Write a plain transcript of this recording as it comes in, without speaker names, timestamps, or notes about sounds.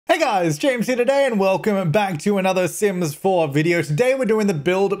Hey guys, James here today and welcome back to another Sims 4 video. Today we're doing the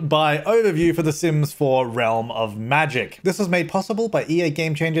build by overview for the Sims 4 Realm of Magic. This was made possible by EA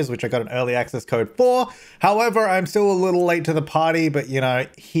Game Changers, which I got an early access code for. However, I'm still a little late to the party, but you know,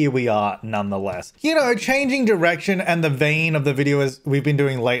 here we are nonetheless. You know, changing direction and the vein of the videos we've been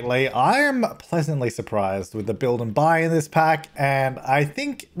doing lately, I am pleasantly surprised with the build and buy in this pack. And I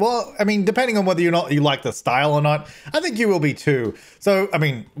think, well, I mean, depending on whether you like the style or not, I think you will be too. So, I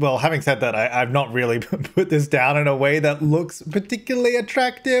mean, well, having said that, I've not really put this down in a way that looks particularly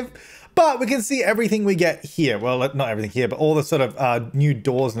attractive, but we can see everything we get here. Well, not everything here, but all the sort of new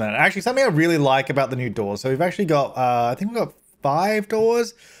doors and that. Actually, something I really like about the new doors. So we've actually got, I think we've got 5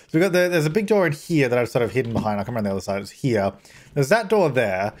 doors. So we've got there's a big door in here that I've sort of hidden behind. I come around the other side. It's here. There's that door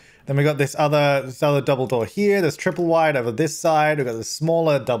there. Then we got this other double door here. There's triple wide over this side. We've got this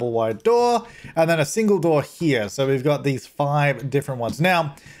smaller double wide door and then a single door here. So we've got these 5 different ones.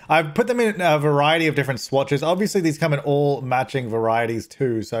 Now, I've put them in a variety of different swatches. Obviously, these come in all matching varieties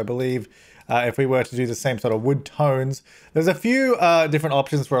too. So I believe if we were to do the same sort of wood tones, there's a few different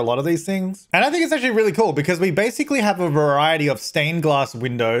options for a lot of these things. And I think it's actually really cool because we basically have a variety of stained glass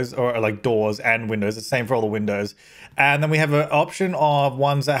windows or like doors and windows. It's the same for all the windows. And then we have an option of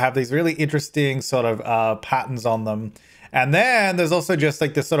ones that have these really interesting sort of patterns on them. And then there's also just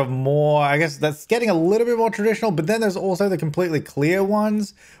like this sort of more, I guess that's getting a little bit more traditional, but then there's also the completely clear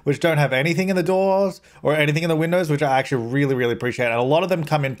ones, which don't have anything in the doors or anything in the windows, which I actually really appreciate. And a lot of them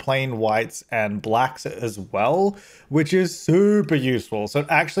come in plain whites and blacks as well, which is super useful. So it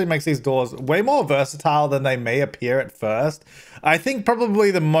actually makes these doors way more versatile than they may appear at first. I think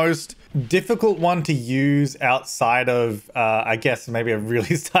probably the most difficult one to use outside of, I guess, maybe a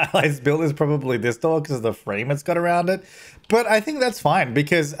really stylized build is probably this door because of the frame it's got around it. But I think that's fine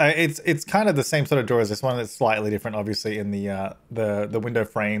because it's kind of the same sort of door as this one. It's slightly different, obviously, in the window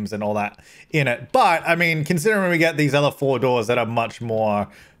frames and all that in it. But I mean, considering we get these other 4 doors that are much more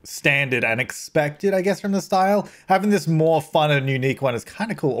standard and expected, I guess, from the style, having this more fun and unique one is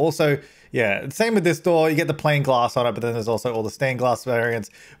kind of cool. Also, yeah, same with this door. You get the plain glass on it, but then there's also all the stained glass variants,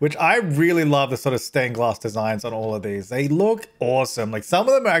 which I really love the sort of stained glass designs on all of these. They look awesome. Like some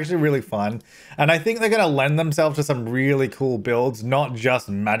of them are actually really fun. And I think they're going to lend themselves to some really cool builds, not just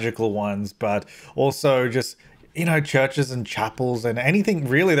magical ones, but also just, you know, churches and chapels and anything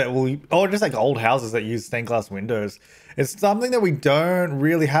really that will, or just like old houses that use stained glass windows. It's something that we don't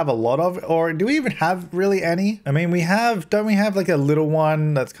really have a lot of, or do we even have really any? I mean, don't we have like a little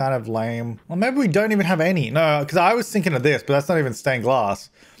one that's kind of lame? Or maybe we don't even have any. No, because I was thinking of this, but that's not even stained glass.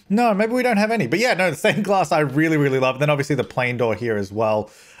 No, maybe we don't have any. But yeah, no, the stained glass I really love. Then obviously the plain door here as well,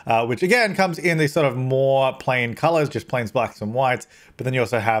 which again comes in these sort of more plain colors, just plains, blacks and whites. But then you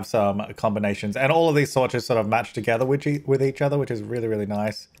also have some combinations, and all of these swatches sort of match together with each other, which is really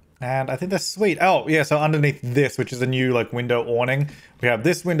nice. And I think that's sweet. Oh, yeah, so underneath this, which is a new like window awning, we have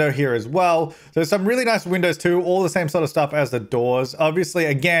this window here as well. So some really nice windows too, all the same sort of stuff as the doors. Obviously,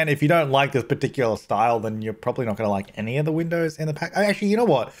 again, if you don't like this particular style, then you're probably not going to like any of the windows in the pack. Actually, you know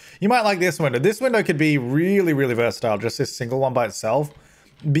what? You might like this window. This window could be really versatile, just this single one by itself,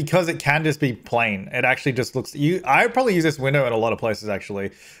 because it can just be plain. It actually just looks, I probably use this window in a lot of places actually,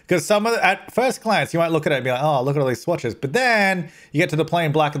 because at first glance you might look at it and be like, oh, look at all these swatches, but then you get to the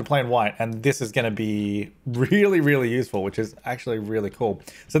plain black and the plain white, and this is going to be really useful, which is actually really cool.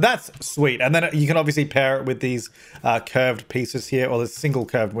 So that's sweet. And then you can obviously pair it with these curved pieces here, or this single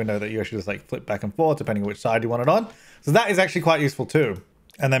curved window that you actually just like flip back and forth depending on which side you want it on. So that is actually quite useful too.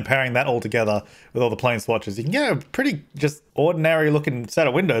 And then pairing that all together with all the plain swatches, you can get a pretty just ordinary looking set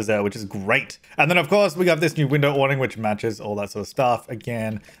of windows there, which is great. And then of course we got this new window awning, which matches all that sort of stuff.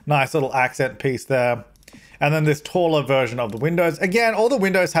 Again, nice little accent piece there. And then this taller version of the windows. Again, all the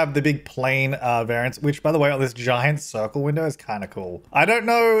windows have the big plain variants, which by the way, on this giant circle window is kind of cool. I don't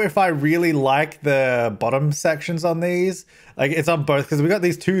know if I really like the bottom sections on these. Like it's on both, because we got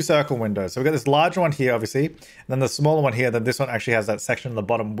these 2 circle windows. So we got this larger one here, obviously, and then the smaller one here. Then this one actually has that section on the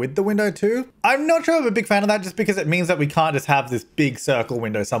bottom with the window too. I'm not sure I'm a big fan of that, just because it means that we can't just have this big circle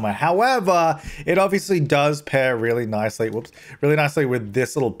window somewhere. However, it obviously does pair really nicely, really nicely with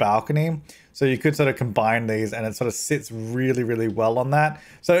this little balcony. So you could sort of combine these and it sort of sits really well on that.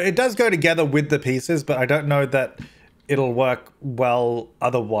 So it does go together with the pieces, but I don't know that it'll work well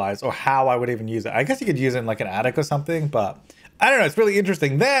otherwise, or how I would even use it. I guess you could use it in like an attic or something, but I don't know. It's really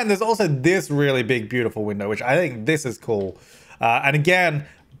interesting. Then there's also this really big, beautiful window, which I think this is cool. And again,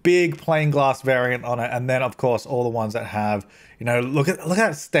 big plain glass variant on it. And then of course, all the ones that have, you know, look at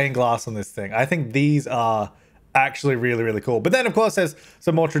that stained glass on this thing. I think these are actually really cool. But then of course there's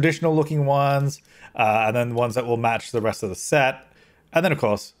some more traditional looking ones, and then ones that will match the rest of the set. And then of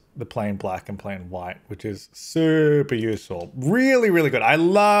course the plain black and plain white, which is super useful. Really, really good. I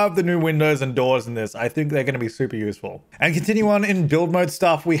love the new windows and doors in this. I think they're going to be super useful. And continue on in build mode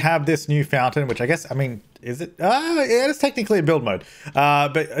stuff, we have this new fountain, which I guess, I mean, is it? Yeah, it's technically a build mode.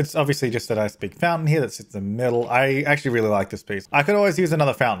 But it's obviously just a nice big fountain here that sits in the middle. I actually really like this piece. I could always use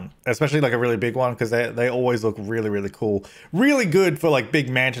another fountain, especially like a really big one, because they always look really, really cool. Really good for like big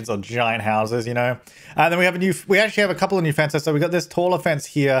mansions or giant houses, you know? And then we actually have a couple of new fences. So we got this taller fence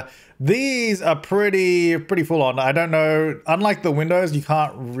here. These are pretty full on. I don't know, unlike the windows, you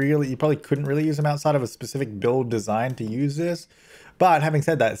probably couldn't really use them outside of a specific build design to use this. But having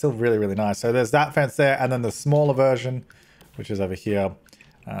said that, it's still really, really nice. So there's that fence there, and then the smaller version, which is over here.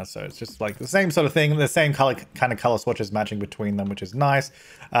 So it's just like the same sort of thing, the same kind of color swatches matching between them, which is nice.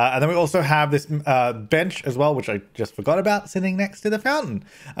 And then we also have this bench as well, which I just forgot about, sitting next to the fountain.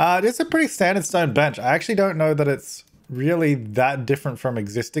 It's a pretty standard stone bench. I actually don't know that it's really that different from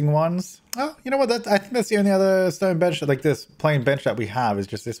existing ones. Oh, you know what? I think that's the only other stone bench, like this plain bench that we have, is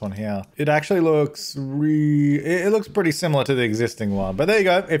just this one here. It actually looks it looks pretty similar to the existing one. But there you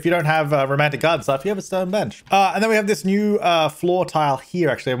go. If you don't have romantic garden stuff, you have a stone bench. And then we have this new floor tile here,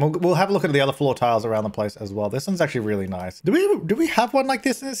 actually. And we'll have a look at the other floor tiles around the place as well. This one's actually really nice. Do we have one like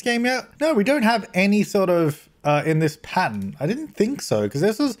this in this game yet? No, we don't have any sort of in this pattern. I didn't think so, because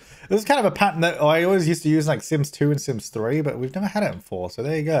this was kind of a pattern that I always used to use in like Sims 2 and Sims 3, but we've never had it in 4, so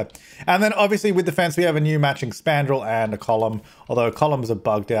there you go. And then obviously with the fence we have a new matching spandrel and a column, although columns are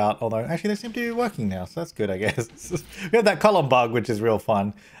bugged out, although actually they seem to be working now, so that's good, I guess. We have that column bug, which is real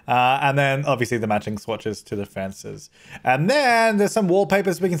fun. And then obviously the matching swatches to the fences. And then there's some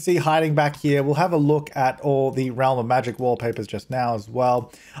wallpapers we can see hiding back here. We'll have a look at all the Realm of Magic wallpapers just now as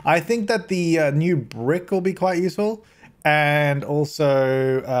well. I think that the new brick will be quite useful. And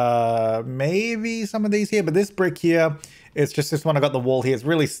also maybe some of these here, but this brick here, it's just this one. I got the wall here. It's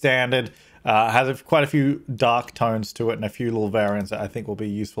really standard. Has quite a few dark tones to it and a few little variants that I think will be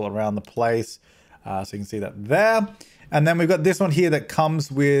useful around the place. So you can see that there. And then we've got this one here that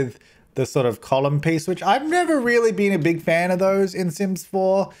comes with the sort of column piece, which I've never really been a big fan of those in Sims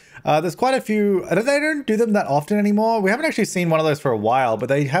 4. There's quite a few, they don't do them that often anymore. We haven't actually seen one of those for a while, but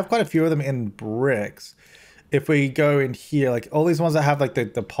they have quite a few of them in bricks. If we go in here, like all these ones that have like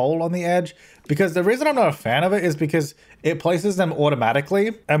the pole on the edge, because the reason I'm not a fan of it is because it places them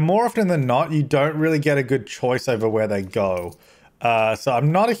automatically. And more often than not, you don't really get a good choice over where they go. So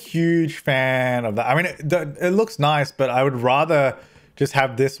I'm not a huge fan of that. I mean, it looks nice, but I would rather just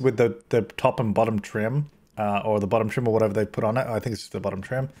have this with the top and bottom trim, or the bottom trim or whatever they put on it. I think it's just the bottom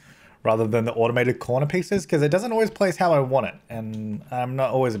trim, rather than the automated corner pieces, because it doesn't always place how I want it. And I'm not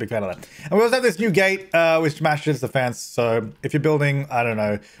always a big fan of that. And we also have this new gate, which matches the fence. So if you're building, I don't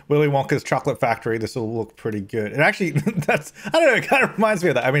know, Willy Wonka's chocolate factory, this will look pretty good. It actually, I don't know, it kind of reminds me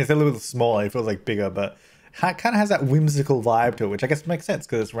of that. I mean, it's a little smaller, it feels like bigger, but it kind of has that whimsical vibe to it, which I guess makes sense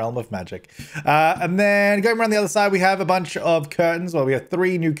because it's Realm of Magic. And then going around the other side, we have a bunch of curtains. Well, we have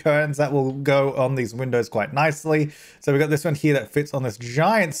 3 new curtains that will go on these windows quite nicely. So we got this one here that fits on this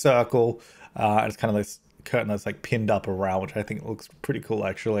giant circle. It's kind of this curtain that's like pinned up around, which I think looks pretty cool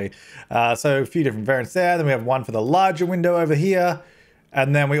actually. So a few different variants there. Then we have one for the larger window over here.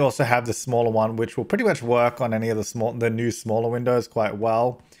 And then we also have the smaller one, which will pretty much work on any of the new smaller windows quite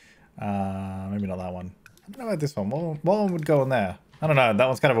well. Maybe not that one. I don't know about this one. What one would go in there? I don't know. That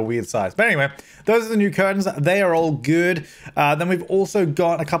one's kind of a weird size. But anyway, those are the new curtains. They are all good. Then we've also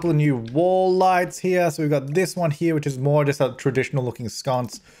got a couple of new wall lights here. So we've got this one here, which is more just a traditional looking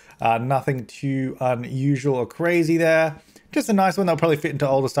sconce. Nothing too unusual or crazy there. Just a nice one that'll probably fit into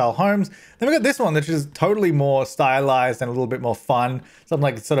older style homes. Then we've got this one, which is totally more stylized and a little bit more fun. Something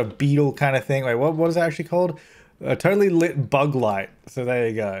like sort of beetle kind of thing. Wait, what is it actually called? A totally lit bug light. So there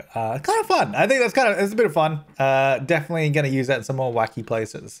you go. Kind of fun. I think it's a bit of fun. Definitely going to use that in some more wacky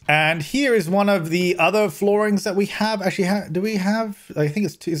places. And here is one of the other floorings that we have. Actually, do we have, I think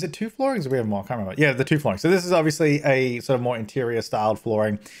it's is it 2 floorings or do we have more? I can't remember. Yeah, the 2 floorings. So this is obviously a sort of more interior styled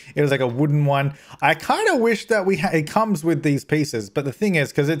flooring. It was like a wooden one. I kind of wish that it comes with these pieces, but the thing is,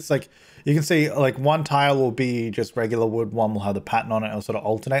 because it's like, you can see like one tile will be just regular wood, one will have the pattern on it. It'll sort of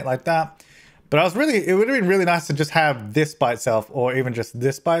alternate like that. But it would have been really nice to just have this by itself, or even just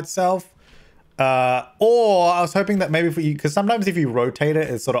this by itself. Or I was hoping that maybe because sometimes if you rotate it,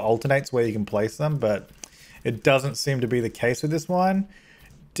 it sort of alternates where you can place them, but it doesn't seem to be the case with this one.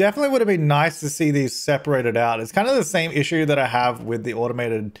 Definitely would have been nice to see these separated out. It's kind of the same issue that I have with the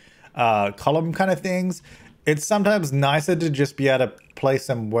automated column kind of things. It's sometimes nicer to just be able to place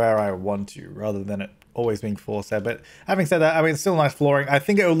them where I want to, rather than it always being forced there. But having said that, I mean, it's still nice flooring. I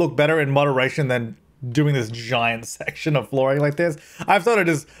think it will look better in moderation than doing this giant section of flooring like this. I've sort of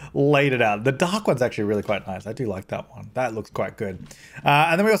just laid it out. The dark one's actually really quite nice. I do like that one. That looks quite good.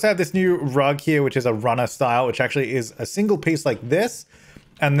 And then we also have this new rug here, which is a runner style, which actually is a single piece like this.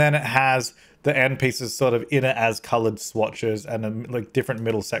 And then it has the end pieces sort of in it as colored swatches and like different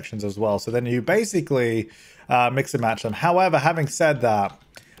middle sections as well. So then you basically mix and match them. However, having said that,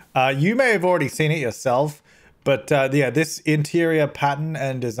 you may have already seen it yourself, but yeah, this interior pattern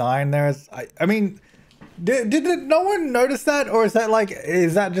and design there is, I mean, did no one notice that? Or is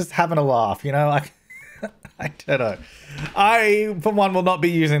that just having a laugh, you know? Like, I don't know. I, for one, will not be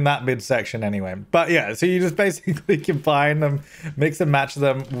using that midsection anyway. But yeah, so you just basically combine them, mix and match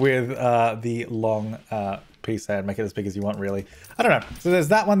them with the long piece there and make it as big as you want, really. I don't know. So there's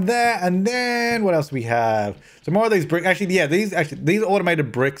that one there. And then what else do we have? So more of these bricks. Actually, yeah, these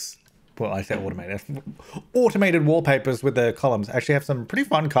automated bricks. Well, I say automated. Automated wallpapers with the columns actually have some pretty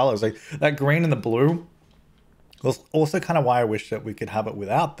fun colors. Like that green and the blue. Also kind of why I wish that we could have it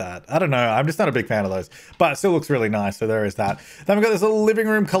without that. I don't know. I'm just not a big fan of those. But it still looks really nice. So there is that. Then we've got this little living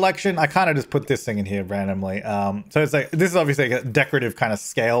room collection. I kind of just put this thing in here randomly. So it's like, this is obviously like a decorative kind of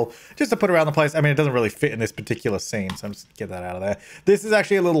scale just to put around the place. I mean, it doesn't really fit in this particular scene. So I'm just get that out of there. This is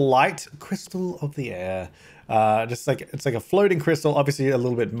actually a little light. Crystal of the air. Just like, it's like a floating crystal. Obviously a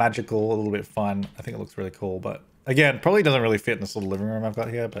little bit magical, a little bit fun. I think it looks really cool, but again, probably doesn't really fit in this little living room I've got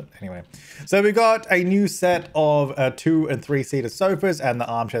here, but anyway. So we got a new set of 2- and 3-seater sofas and the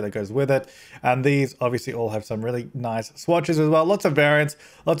armchair that goes with it. And these obviously all have some really nice swatches as well. Lots of variants,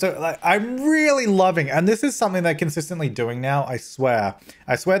 lots of, like, I'm really loving, and this is something they're consistently doing now, I swear.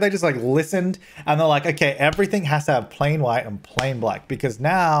 I swear they just like listened and they're like, okay, everything has to have plain white and plain black, because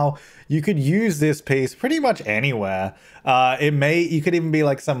now you could use this piece pretty much anywhere. You could even be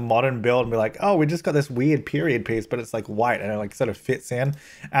like some modern build and be like, oh, we just got this weird period piece, but it's like white and it like sort of fits in.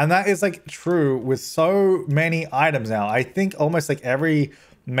 And that is like true with so many items now. I think almost like every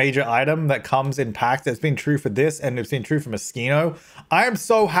major item that comes in packs, it's been true for this and it's been true for Moschino. I am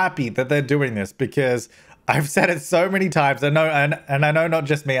so happy that they're doing this because I've said it so many times. I know, and I know not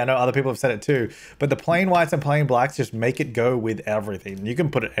just me, I know other people have said it too, but the plain whites and plain blacks just make it go with everything. You can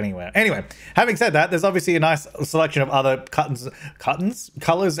put it anywhere. Anyway, having said that, there's obviously a nice selection of other colors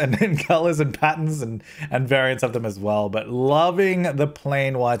and colors and patterns and variants of them as well, but loving the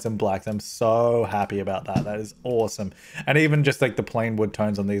plain whites and blacks. I'm so happy about that. That is awesome. And even just like the plain wood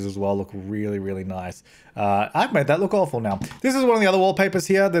tones on these as well look really, really nice. I've made that look awful now. This is one of the other wallpapers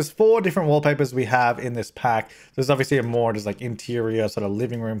here. There's 4 different wallpapers we have in this pack. There's obviously a more just like interior sort of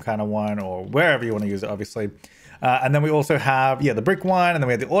living room kind of one, or wherever you want to use it, obviously. And then we also have, yeah, the brick one, and then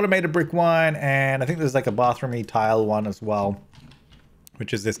we have the automated brick one, and I think there's like a bathroomy tile one as well,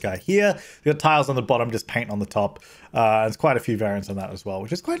 which is this guy here. We've got tiles on the bottom, just paint on the top. There's quite a few variants on that as well,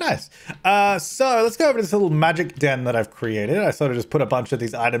 which is quite nice. So let's go over to this little magic den that I've created. I sort of just put a bunch of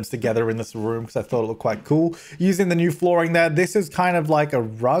these items together in this room because I thought it looked quite cool. Using the new flooring there. This is kind of like a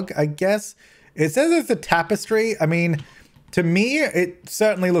rug, I guess. It says it's a tapestry. I mean, to me, it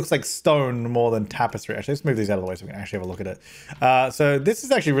certainly looks like stone more than tapestry. Actually, let's move these out of the way so we can actually have a look at it. So this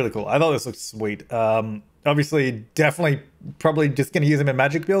is actually really cool. I thought this looked sweet. Obviously, definitely, probably just going to use them in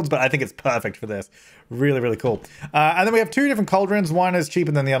magic builds, but I think it's perfect for this. Really, really cool. And then we have 2 different cauldrons. One is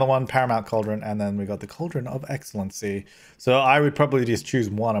cheaper than the other one, Paramount Cauldron, and then we got the Cauldron of Excellency. So I would probably just choose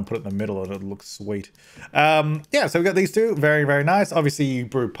one and put it in the middle, and it looks sweet. Yeah, so we got these 2, very, very nice. Obviously, you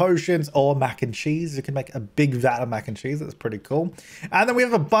brew potions or mac and cheese. You can make a big vat of mac and cheese. That's pretty cool. And then we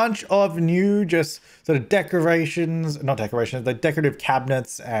have a bunch of new, just sort of decorations, not decorations, like decorative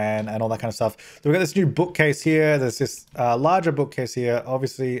cabinets and all that kind of stuff. So we got this new bookcase here. There's this larger bookcase here.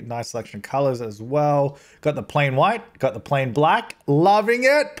 Obviously, nice selection of colors as well. Got the plain white, got the plain black, loving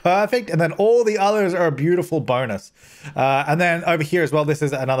it, perfect. And then all the others are a beautiful bonus. And then over here as well, this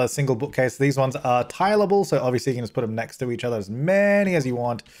is another single bookcase. These ones are tileable, so obviously you can just put them next to each other, as many as you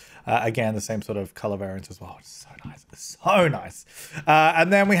want. Again, the same sort of color variants as well. It's so nice. It's so nice.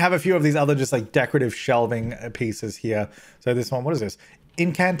 And then we have a few of these other just like decorative shelving pieces here. So this one, what is this?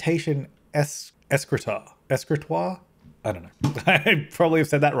 Incantation Escritoire? I don't know. I probably have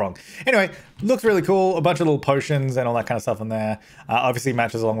said that wrong. Anyway, looks really cool. A bunch of little potions and all that kind of stuff in there. Obviously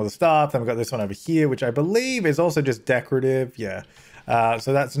matches along with the stuff. Then we've got this one over here, which I believe is also just decorative. Yeah.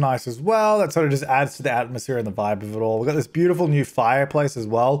 So that's nice as well. That sort of just adds to the atmosphere and the vibe of it all. We've got this beautiful new fireplace as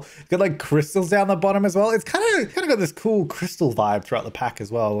well. It's got like crystals down the bottom as well. It's kind of got this cool crystal vibe throughout the pack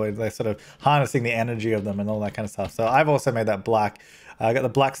as well, where they're sort of harnessing the energy of them and all that kind of stuff. So I've also made that black. I got the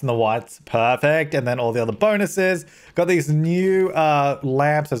blacks and the whites, perfect. And then all the other bonuses. Got these new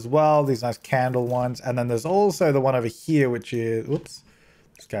lamps as well, these nice candle ones. And then there's also the one over here, which is, whoops.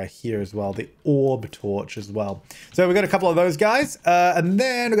 This guy here as well, the orb torch as well. So we got a couple of those guys, and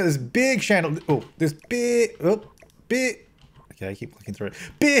then we got this big chandelier. Oh, this big. Okay, I keep looking through it.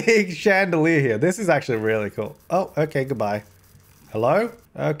 Big chandelier here. This is actually really cool. Oh, okay, goodbye. Hello?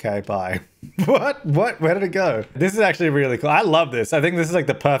 Okay, bye. What? Where did it go? This is actually really cool. I love this. I think this is like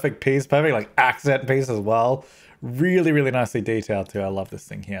the perfect piece, perfect like accent piece as well. Really, really nicely detailed too. I love this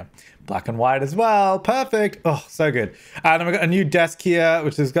thing here. Black and white as well. Perfect. Oh, so good. And then we got a new desk here,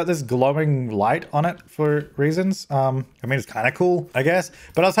 which has got this glowing light on it for reasons. I mean, it's kind of cool, I guess.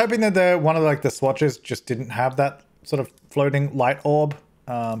 But I was hoping that one of like the swatches just didn't have that sort of floating light orb.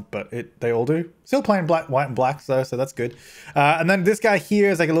 But they all do. Still plain black, white and black though, so that's good. And then this guy here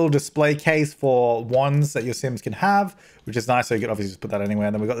is like a little display case for wands that your Sims can have, which is nice. So you can obviously just put that anywhere.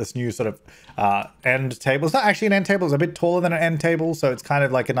 And then we've got this new sort of end table. It's not actually an end table. It's a bit taller than an end table. So it's kind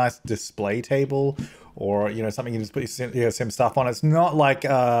of like a nice display table, or, you know, something you just put your Sim stuff on. It's not like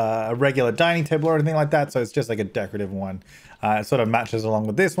a regular dining table or anything like that. So it's just like a decorative one. It sort of matches along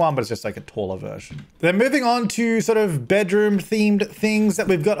with this one, but it's just like a taller version. Then moving on to sort of bedroom themed things that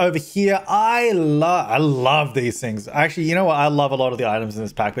we've got over here. I love these things. Actually, you know what? I love a lot of the items in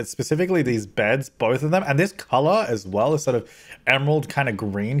this pack, but specifically these beds, both of them. And this color as well, this sort of emerald kind of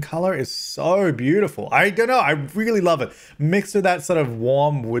green color is so beautiful. I don't know. I really love it. Mixed with that sort of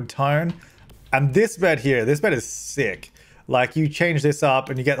warm wood tone. And this bed here, this bed is sick. Like, you change this up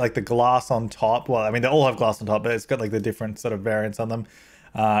and you get like the glass on top. Well, I mean, they all have glass on top, but it's got like the different sort of variants on them.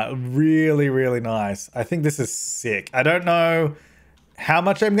 Really, really nice. I think this is sick. I don't know how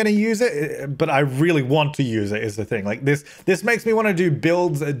much I'm going to use it, but I really want to use it is the thing. Like this makes me want to do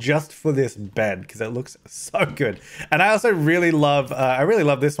builds just for this bed because it looks so good. And I also really love,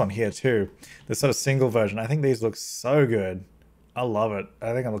 this one here too. This sort of single version. I think these look so good. I love it.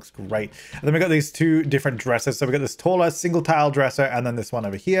 I think it looks great. And then we got these two different dressers. So we got this taller single tile dresser and then this one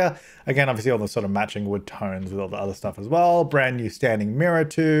over here. Again, obviously all the sort of matching wood tones with all the other stuff as well. Brand new standing mirror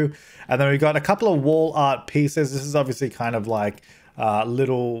too. And then we got a couple of wall art pieces. This is obviously kind of like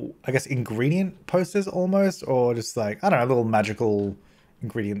little, I guess, ingredient posters almost, or just like, I don't know, little magical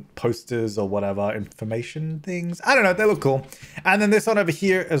ingredient posters or whatever, information things. I don't know, they look cool. And then this one over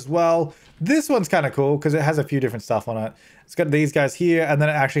here as well. This one's kind of cool because it has a few different stuff on it. It's got these guys here, and then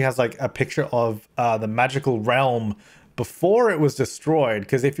it actually has like a picture of the magical realm before it was destroyed.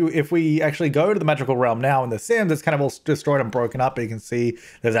 Because if we actually go to the magical realm now in The Sims, it's kind of all destroyed and broken up, but you can see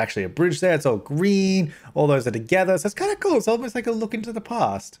there's actually a bridge there. It's all green, all those are together, so it's kind of cool. It's almost like a look into the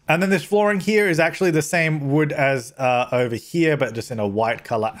past. And then this flooring here is actually the same wood as over here, but just in a white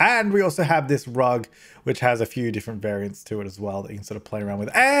color. And we also have this rug, which has a few different variants to it as well that you can sort of play around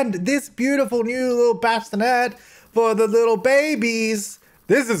with. And this beautiful new little bassinet for the little babies.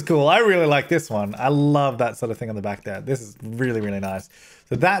 This is cool. I really like this one. I love that sort of thing on the back there. This is really, really nice.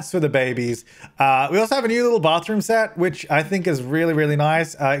 So that's for the babies. We also have a new little bathroom set, which I think is really, really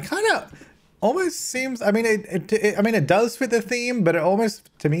nice. It kind of almost seems, I mean, it does fit the theme, but it almost,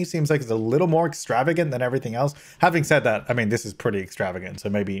 to me, seems like it's a little more extravagant than everything else. Having said that, I mean, this is pretty extravagant, so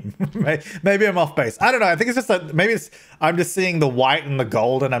maybe I'm off base. I don't know. I think it's just that maybe I'm just seeing the white and the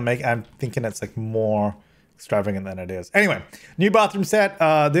gold, and I'm thinking it's like more extravagant than it is. Anyway, new bathroom set.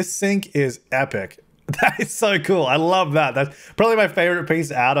 This sink is epic. That is so cool. I love that. That's probably my favorite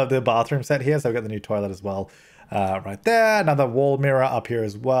piece out of the bathroom set here. So I've got the new toilet as well right there. Another wall mirror up here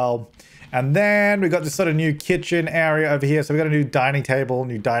as well. And then we got this sort of new kitchen area over here. So we got a new dining table,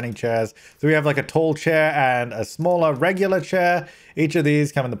 new dining chairs. So we have like a tall chair and a smaller regular chair. Each of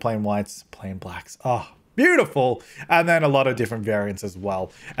these come in the plain whites, plain blacks. Oh, beautiful. And then a lot of different variants as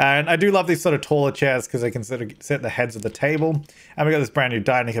well. And I do love these sort of taller chairs because they can sort of set the heads of the table. And we got this brand new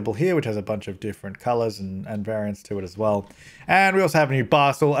dining table here, which has a bunch of different colors and variants to it as well. And we also have a new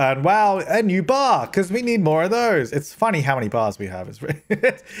bar stool, and wow, a new bar, because we need more of those. It's funny how many bars we have.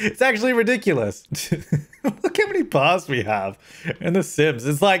 It's actually ridiculous. Look how many bars we have in The Sims.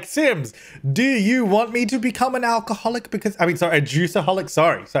 It's like, Sims, do you want me to become an alcoholic? Because, I mean, sorry, a juiceaholic.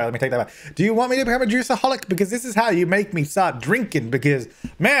 Sorry, let me take that back. Do you want me to become a juiceaholic? Because this is how you make me start drinking. Because,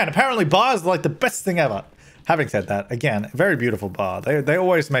 man, apparently bars are like the best thing ever. Having said that, again, very beautiful bar. They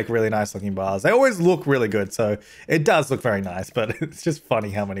always make really nice looking bars. They always look really good, so it does look very nice, but it's just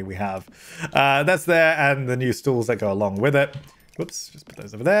funny how many we have. That's there, and the new stools that go along with it. Whoops, just put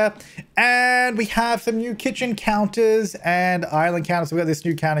those over there. And we have some new kitchen counters and island counters. So we got this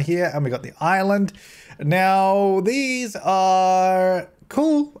new counter here, and we got the island. Now, these are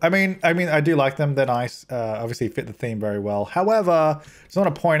cool. I mean, I do like them. They're nice. Obviously fit the theme very well. However, just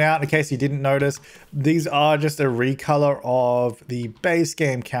want to point out, in case you didn't notice, these are just a recolor of the base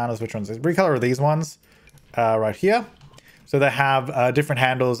game counters. Which ones? Recolor of these ones right here. So they have different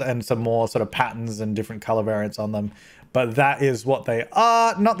handles and some more sort of patterns and different color variants on them. But that is what they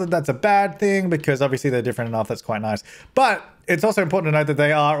are. Not that that's a bad thing, because obviously they're different enough. That's quite nice. But it's also important to note that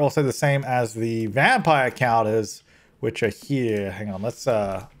they are also the same as the vampire counters, which are here. Hang on, let's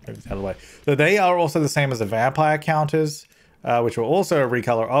move this out of the way. So they are also the same as the vampire counters, which were also a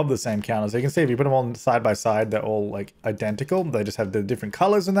recolor of the same counters. So you can see if you put them all side by side, they're all like identical. They just have the different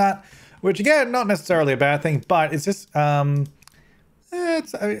colors in that, which again, not necessarily a bad thing, but it's just,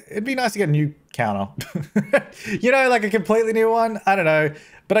 it'd be nice to get a new counter. You know, like a completely new one. I don't know,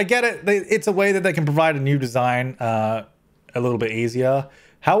 but I get it. It's a way that they can provide a new design a little bit easier.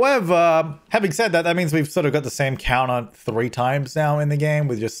 However, having said that, that means we've sort of got the same counter 3 times now in the game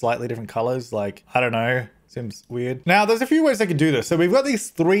with just slightly different colors. Like, I don't know. Seems weird. Now, there's a few ways they could do this. So we've got these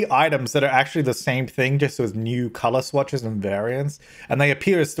 3 items that are actually the same thing, just with new color swatches and variants. And they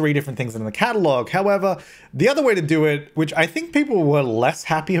appear as 3 different things in the catalog. However, the other way to do it, which I think people were less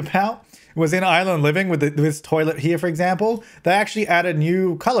happy about, was in Island Living with this toilet here, for example. They actually added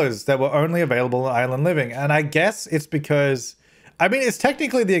new colors that were only available in Island Living. And I guess it's because, I mean, it's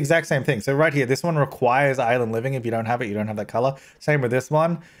technically the exact same thing. So right here, this one requires Island Living. If you don't have it, you don't have that color. Same with this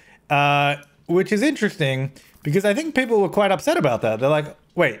one. Which is interesting because I think people were quite upset about that. They're like,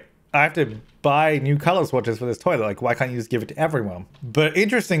 wait, I have to buy new color swatches for this toilet. Like, why can't you just give it to everyone? But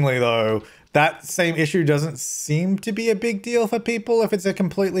interestingly, though, that same issue doesn't seem to be a big deal for people if it's a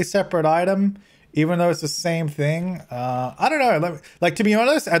completely separate item, even though it's the same thing. I don't know. Like, to be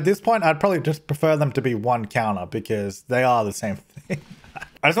honest, at this point, I'd probably just prefer them to be one counter because they are the same thing.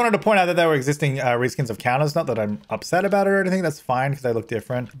 I just wanted to point out that there were existing reskins of counters. Not that I'm upset about it or anything. That's fine because they look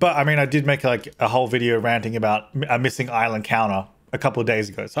different. But I mean, I did make like a whole video ranting about a missing island counter a couple of days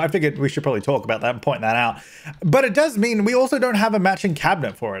ago. So I figured we should probably talk about that and point that out. But it does mean we also don't have a matching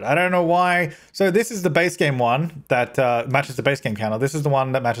cabinet for it. I don't know why. So this is the base game one that matches the base game counter. This is the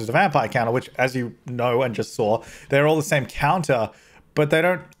one that matches the vampire counter, which, as you know and just saw, they're all the same counter, but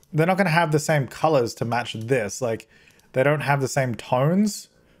they're not going to have the same colors to match this. Like, they don't have the same tones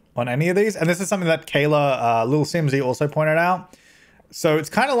on any of these. And this is something that Kayla, Little Simsy, also pointed out. So it's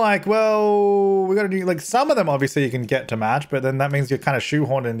kind of like, well, we got to do, like, some of them obviously you can get to match, but then that means you're kind of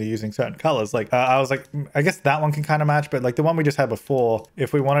shoehorned into using certain colors. Like, I was like, I guess that one can kind of match, but like the one we just had before,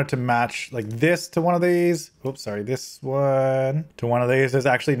 if we wanted to match like this to one of these, oops, sorry, this one to one of these, there's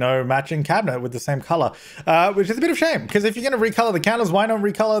actually no matching cabinet with the same color, which is a bit of a shame, because if you're going to recolor the counters, why not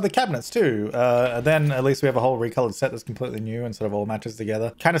recolor the cabinets too? Then at least we have a whole recolored set that's completely new and sort of all matches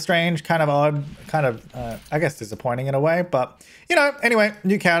together. Kind of strange, kind of odd, kind of, I guess disappointing in a way, but you know, anyway,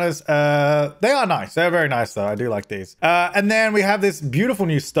 new counters. They are nice. They're very nice, though. I do like these. And then we have this beautiful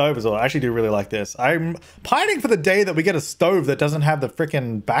new stove as well. I actually do really like this. I'm pining for the day that we get a stove that doesn't have the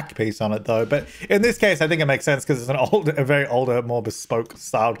freaking back piece on it, though. But in this case, I think it makes sense because it's a very older, more bespoke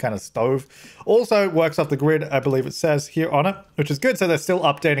styled kind of stove. Also works off the grid, I believe it says here on it, which is good. So they're still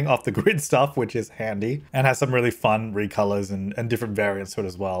updating off the grid stuff, which is handy, and has some really fun recolors and different variants to it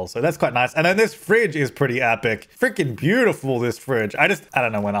as well. So that's quite nice. And then this fridge is pretty epic. Freaking beautiful, this fridge. I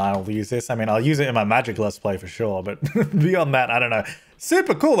don't know when I'll use this. I mean, I'll use it in my Magic Let's Play for sure, but beyond that, I don't know.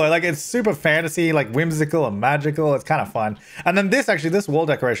 Super cool though. Like, it's super fantasy, like whimsical and magical. It's kind of fun. And then this wall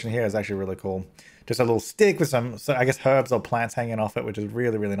decoration here is actually really cool. Just a little stick with some, so I guess, herbs or plants hanging off it, which is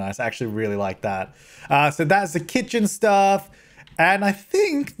really, really nice. I actually really like that. So that's the kitchen stuff. And I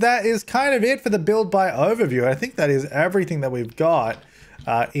think that is kind of it for the build by overview. I think that is everything that we've got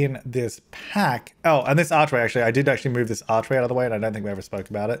in this pack. Oh, and this archway, actually, I did actually move this archway out of the way, and I don't think we ever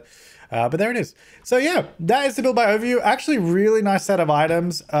spoke about it. But there it is. So yeah, that is the build by overview. Actually, really nice set of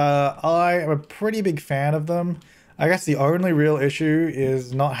items. I am a pretty big fan of them. I guess the only real issue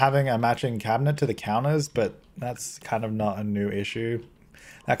is not having a matching cabinet to the counters, but that's kind of not a new issue.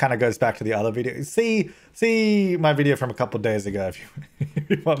 That kind of goes back to the other video. See my video from a couple of days ago if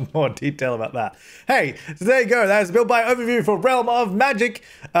you want more detail about that. Hey, so there you go. That is a build by overview for Realm of Magic.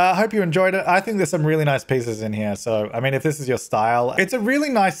 Hope you enjoyed it. I think there's some really nice pieces in here. So, I mean, if this is your style, it's a really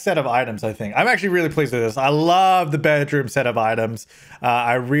nice set of items, I think. I'm actually really pleased with this. I love the bedroom set of items.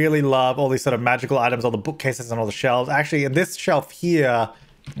 I really love all these sort of magical items, all the bookcases and all the shelves. Actually, in this shelf here,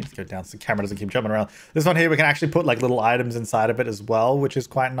 let's go down so the camera doesn't keep jumping around. This one here, we can actually put like little items inside of it as well, which is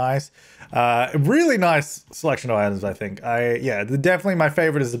quite nice. Really nice selection of items, I think. Yeah, definitely my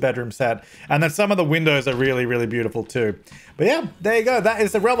favorite is the bedroom set. And then some of the windows are really, really beautiful too. But yeah, there you go. That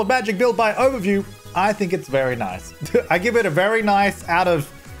is the Realm of Magic build by overview. I think it's very nice. I give it a very nice out of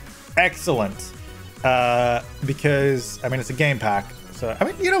excellent. Because, I mean, it's a game pack. So, I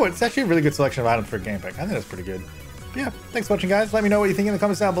mean, you know what? It's actually a really good selection of items for a game pack. I think that's pretty good. Yeah, thanks for watching, guys. Let me know what you think in the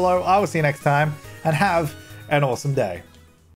comments down below. I will see you next time, and have an awesome day.